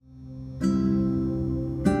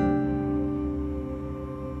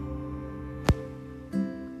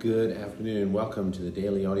Good afternoon. Welcome to the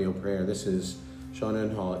Daily Audio Prayer. This is Sean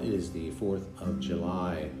Unhall. It is the 4th of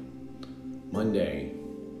July, Monday,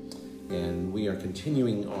 and we are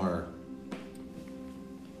continuing our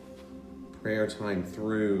prayer time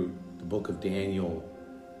through the book of Daniel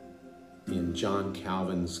in John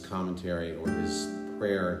Calvin's commentary, or his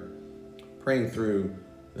praying through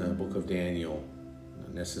the book of Daniel,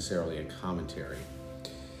 not necessarily a commentary.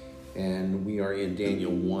 And we are in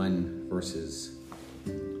Daniel 1, verses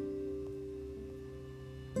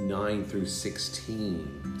 9 through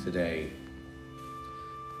 16 today.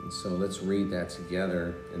 And so let's read that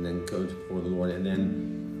together and then go before the Lord. And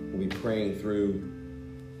then we'll be praying through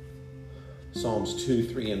Psalms 2,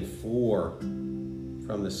 3, and 4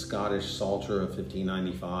 from the Scottish Psalter of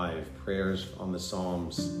 1595. Prayers on the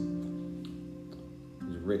Psalms.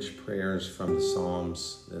 Rich prayers from the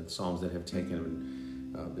Psalms that have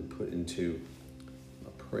been put into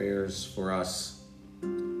prayers for us.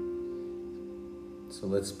 So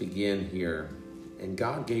let's begin here. And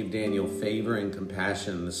God gave Daniel favor and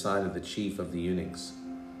compassion in the sight of the chief of the eunuchs.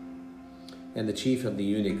 And the chief of the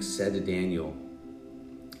eunuchs said to Daniel,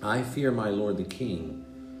 I fear my lord the king,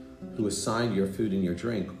 who assigned your food and your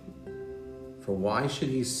drink. For why should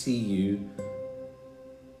he see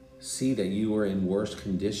that you are in worse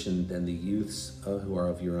condition than the youths who are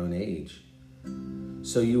of your own age?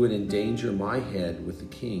 So you would endanger my head with the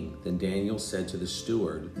king. Then Daniel said to the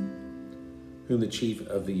steward, whom the chief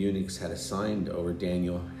of the eunuchs had assigned over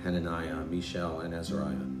Daniel, Hananiah, Mishael, and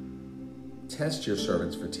Azariah, test your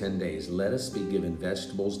servants for 10 days. Let us be given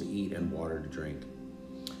vegetables to eat and water to drink.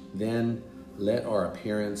 Then let our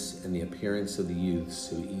appearance and the appearance of the youths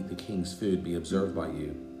who eat the king's food be observed by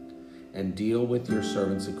you, and deal with your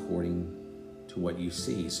servants according to what you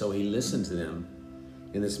see. So he listened to them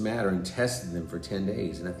in this matter and tested them for 10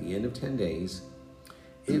 days. And at the end of 10 days,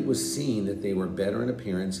 it was seen that they were better in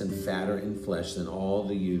appearance and fatter in flesh than all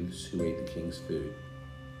the youths who ate the king's food.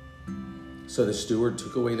 So the steward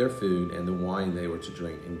took away their food and the wine they were to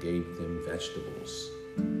drink and gave them vegetables.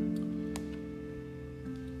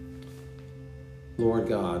 Lord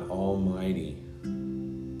God Almighty,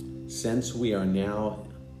 since we are now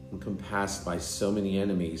encompassed by so many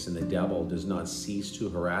enemies and the devil does not cease to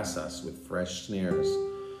harass us with fresh snares,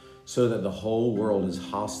 so that the whole world is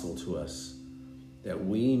hostile to us, that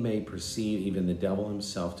we may perceive even the devil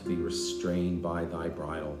himself to be restrained by thy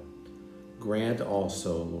bridle. Grant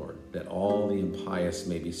also, Lord, that all the impious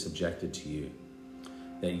may be subjected to you,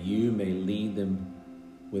 that you may lead them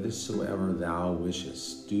whithersoever thou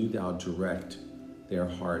wishest. Do thou direct their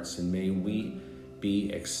hearts, and may we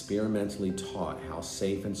be experimentally taught how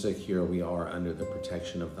safe and secure we are under the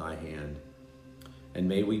protection of thy hand. And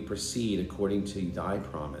may we proceed according to thy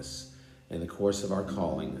promise in the course of our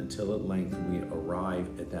calling, until at length we arrive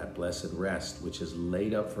at that blessed rest which is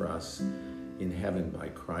laid up for us in heaven by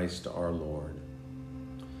Christ our Lord.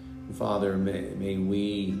 Father, may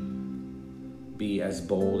we be as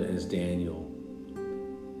bold as Daniel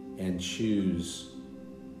and choose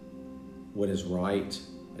what is right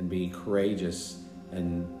and be courageous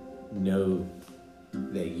and know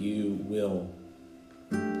that you will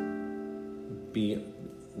be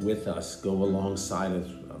with us, go alongside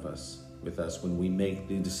of us, with us when we make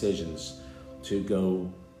the decisions to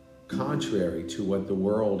go contrary to what the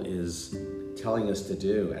world is telling us to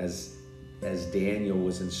do, as Daniel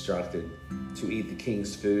was instructed to eat the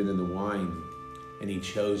king's food and the wine, and he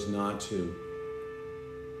chose not to.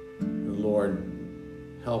 Lord,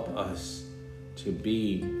 help us to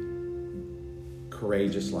be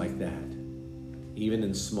courageous like that, even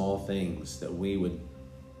in small things, that we would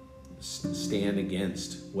stand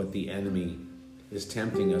against what the enemy is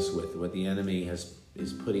tempting us with, what the enemy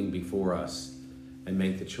is putting before us, and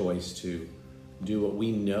make the choice to do what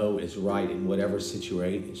we know is right in whatever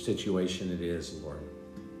situation it is, Lord.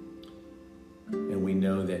 And we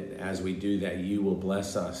know that as we do that, you will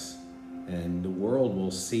bless us, and the world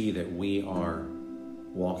will see that we are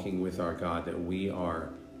walking with our God, that we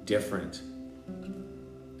are different,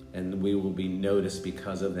 and we will be noticed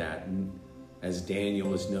because of that. And as Daniel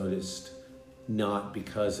was noticed, not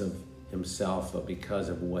because of himself, but because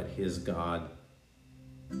of what his God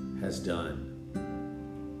has done.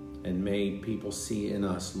 And may people see in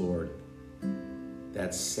us, Lord,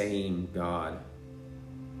 that same God.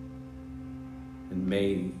 And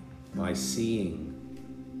may, by seeing,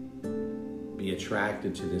 be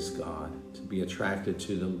attracted to this God, to be attracted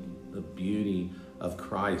to the beauty of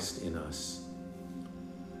Christ in us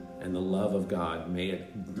and the love of God. May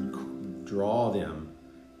it draw them,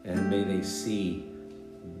 and may they see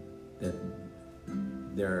that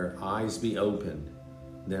their eyes be opened,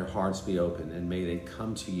 their hearts be open, and may they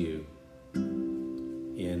come to you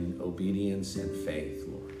in in obedience and faith,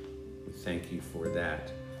 Lord. We thank you for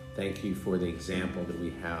that. Thank you for the example that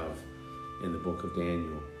we have in the book of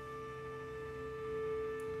Daniel.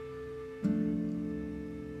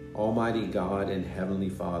 Almighty God and Heavenly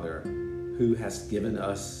Father, who hast given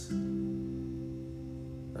us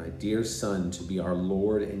thy dear Son to be our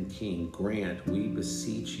Lord and King, grant, we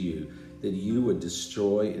beseech you, that you would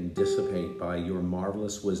destroy and dissipate by your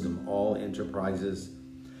marvelous wisdom all enterprises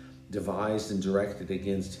devised and directed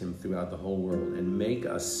against him throughout the whole world, and make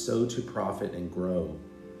us so to profit and grow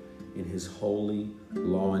in his holy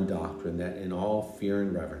law and doctrine, that in all fear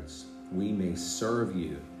and reverence we may serve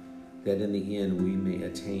you, that in the end we may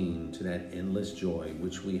attain to that endless joy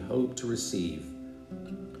which we hope to receive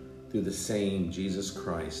through the same Jesus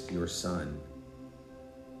Christ, your Son.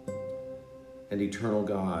 And eternal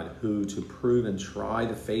God, who to prove and try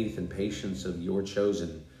the faith and patience of your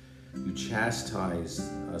chosen, you chastise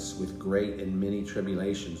us with great and many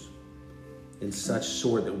tribulations, in such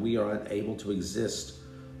sort that we are unable to exist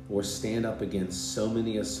or stand up against so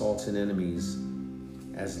many assaults and enemies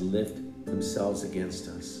as lift themselves against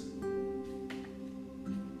us.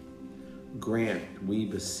 Grant, we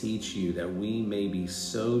beseech you, that we may be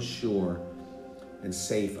so sure and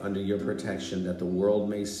safe under your protection that the world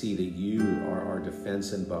may see that you are our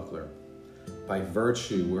defense and buckler, by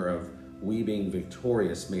virtue whereof we, being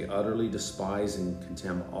victorious, may utterly despise and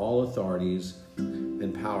contemn all authorities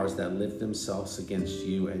and powers that lift themselves against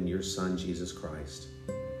you and your Son, Jesus Christ.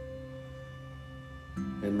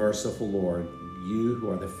 And merciful Lord, you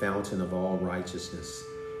who are the fountain of all righteousness,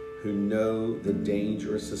 who know the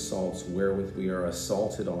dangerous assaults wherewith we are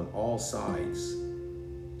assaulted on all sides,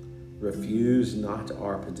 refuse not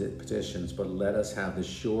our petitions, but let us have the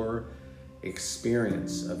sure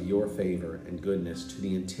experience of your favor and goodness, to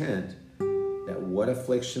the intent that what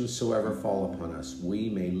afflictions soever fall upon us, we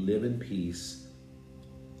may live in peace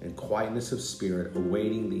and quietness of spirit,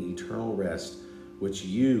 awaiting the eternal rest which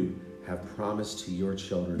you have promised to your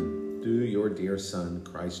children through your dear Son,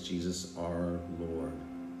 Christ Jesus our Lord.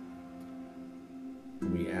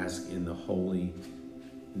 We ask in the holy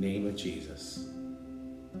name of Jesus.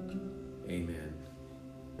 Amen.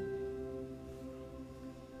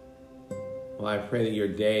 Well, I pray that your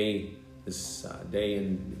day, this day,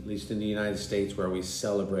 at least in the United States, where we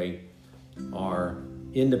celebrate our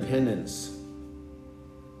independence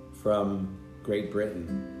from Great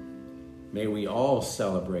Britain, may we all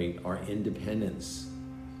celebrate our independence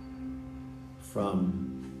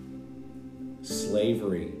from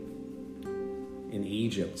slavery in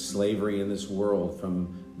Egypt, slavery in this world,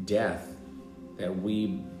 from death, that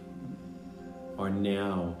we are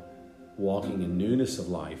now walking in newness of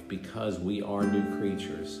life because we are new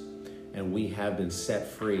creatures and we have been set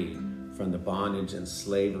free from the bondage and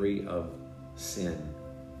slavery of sin.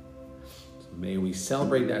 So may we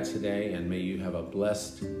celebrate that today, and may you have a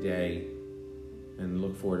blessed day, and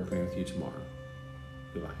look forward to praying with you tomorrow.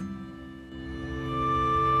 Goodbye.